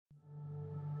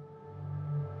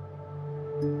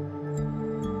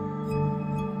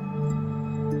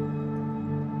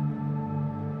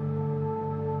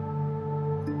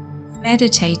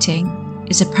Meditating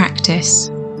is a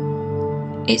practice.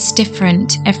 It's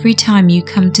different every time you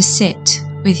come to sit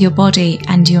with your body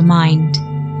and your mind.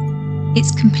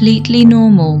 It's completely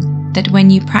normal that when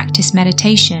you practice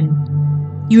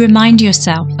meditation, you remind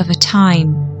yourself of a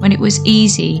time when it was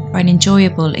easy or an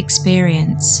enjoyable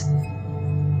experience.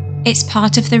 It's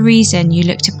part of the reason you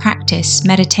look to practice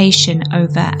meditation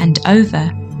over and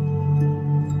over.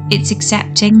 It's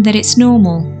accepting that it's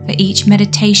normal for each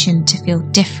meditation to feel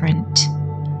different.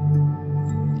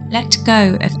 Let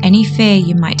go of any fear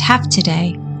you might have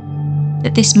today,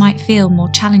 that this might feel more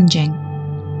challenging.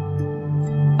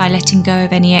 By letting go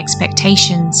of any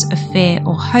expectations of fear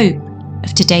or hope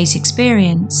of today's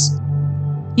experience,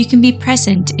 you can be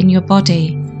present in your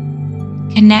body,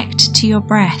 connect to your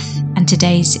breath and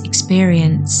today's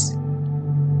experience.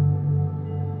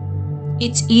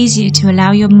 It's easier to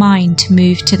allow your mind to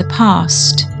move to the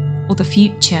past or the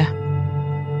future.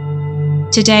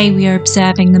 Today we are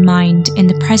observing the mind in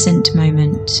the present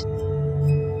moment.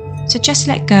 So just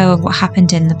let go of what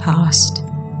happened in the past,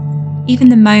 even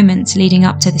the moments leading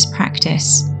up to this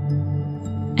practice,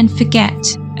 and forget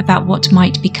about what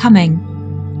might be coming.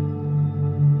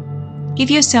 Give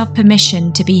yourself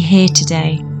permission to be here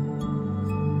today.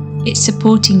 It's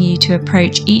supporting you to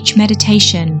approach each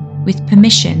meditation with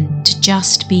permission to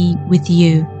just be with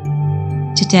you,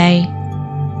 today,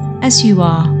 as you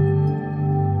are.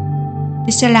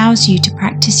 This allows you to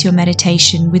practice your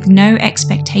meditation with no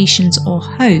expectations or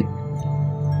hope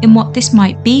in what this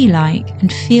might be like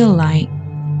and feel like,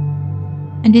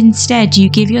 and instead you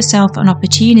give yourself an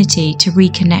opportunity to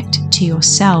reconnect to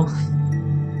yourself,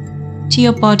 to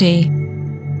your body,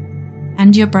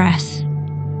 and your breath.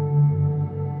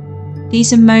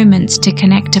 These are moments to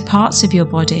connect to parts of your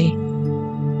body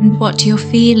and what you're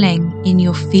feeling in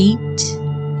your feet,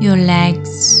 your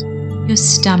legs, your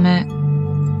stomach,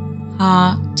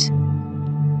 heart,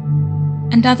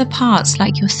 and other parts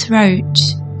like your throat,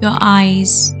 your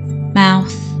eyes,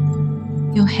 mouth,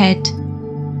 your head.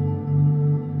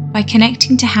 By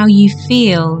connecting to how you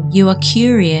feel, you are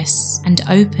curious and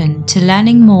open to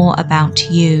learning more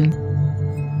about you.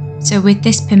 So with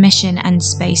this permission and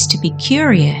space to be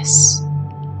curious,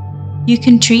 you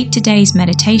can treat today's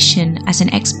meditation as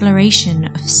an exploration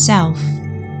of self,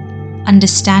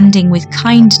 understanding with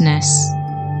kindness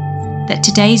that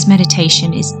today's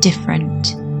meditation is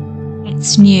different,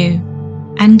 it's new,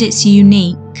 and it's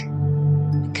unique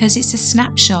because it's a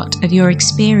snapshot of your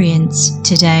experience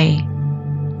today.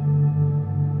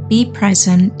 Be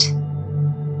present,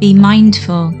 be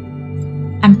mindful,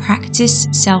 and practice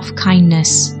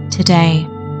self-kindness today.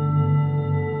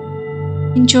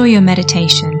 Enjoy your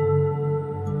meditation.